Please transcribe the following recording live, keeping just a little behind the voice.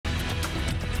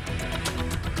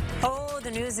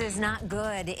the news is not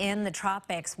good in the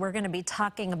tropics. We're going to be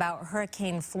talking about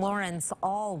Hurricane Florence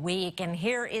all week, and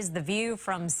here is the view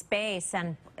from space.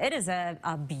 And it is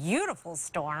a beautiful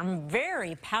storm,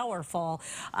 very powerful,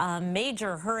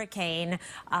 major hurricane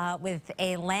with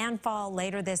a landfall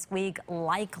later this week,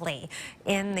 likely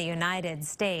in the United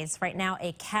States. Right now,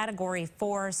 a Category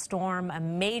 4 storm, a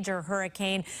major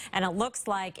hurricane, and it looks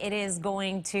like it is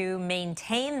going to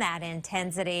maintain that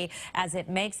intensity as it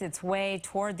makes its way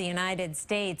toward the United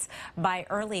States by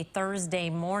early Thursday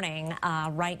morning.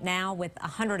 Right now, with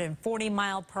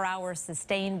 140-mile-per-hour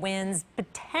sustained winds,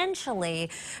 potentially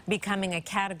becoming a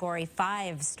Category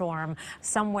 5 storm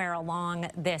somewhere along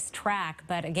this track.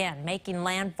 But again, making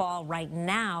landfall right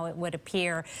now, it would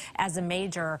appear as a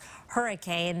major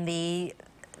hurricane. The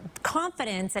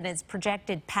confidence in its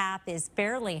projected path is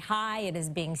fairly high. It is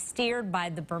being steered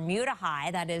by the Bermuda High.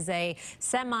 That is a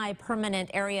semi-permanent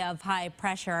area of high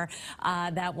pressure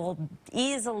that will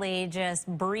easily just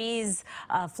breeze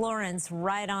Florence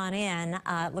right on in.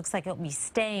 It looks like it will be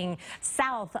staying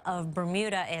south of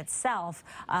Bermuda itself,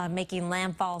 making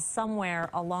landfall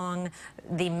somewhere along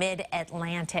the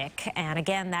mid-Atlantic. And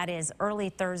again, that is early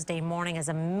Thursday morning as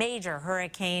a major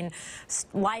hurricane,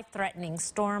 life-threatening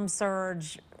storm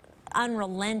surge,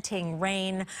 unrelenting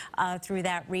rain through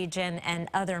that region, and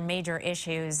other major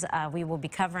issues we will be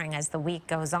covering as the week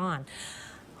goes on.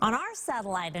 On our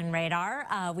satellite and radar,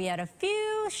 we had a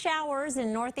few showers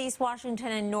in northeast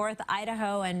Washington and north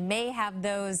Idaho, and may have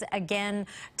those again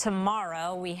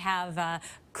tomorrow. We have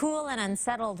cool and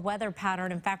unsettled weather pattern.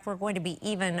 In fact, we're going to be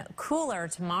even cooler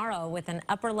tomorrow with an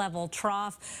upper-level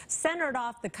trough centered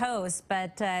off the coast,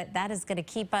 but that is going to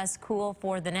keep us cool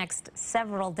for the next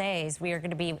several days. We are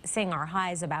going to be seeing our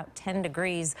highs about 10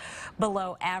 degrees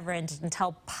below average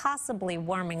until possibly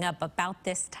warming up about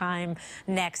this time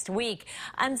next week.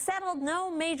 Unsettled,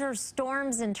 no major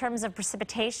storms in terms of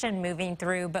precipitation moving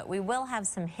through, but we will have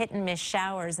some hit-and-miss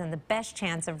showers, and the best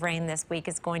chance of rain this week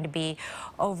is going to be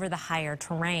over the higher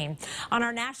terrain. On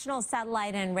our national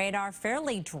satellite and radar,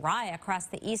 fairly dry across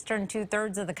the eastern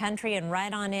two-thirds of the country and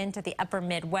right on into the upper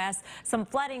Midwest. Some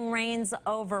flooding rains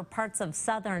over parts of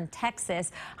southern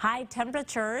Texas. High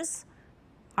temperatures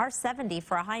are 70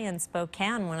 for a high in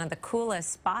Spokane, one of the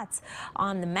coolest spots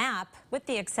on the map, with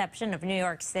the exception of New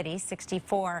York City,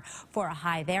 64 for a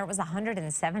high there. It was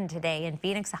 107 today in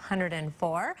Phoenix,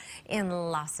 104 in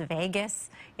Las Vegas,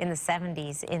 in the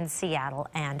 70s in Seattle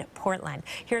and Portland.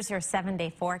 Here's your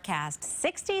 7-day forecast.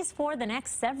 60s for the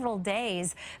next several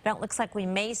days. Now it looks like we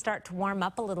may start to warm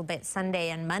up a little bit Sunday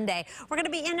and Monday. We're going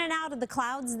to be in and out of the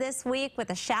clouds this week with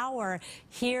a shower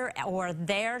here or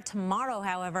there. Tomorrow,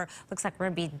 however, looks like we're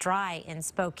going to be dry in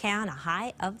Spokane, a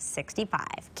high of 65.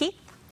 Keith?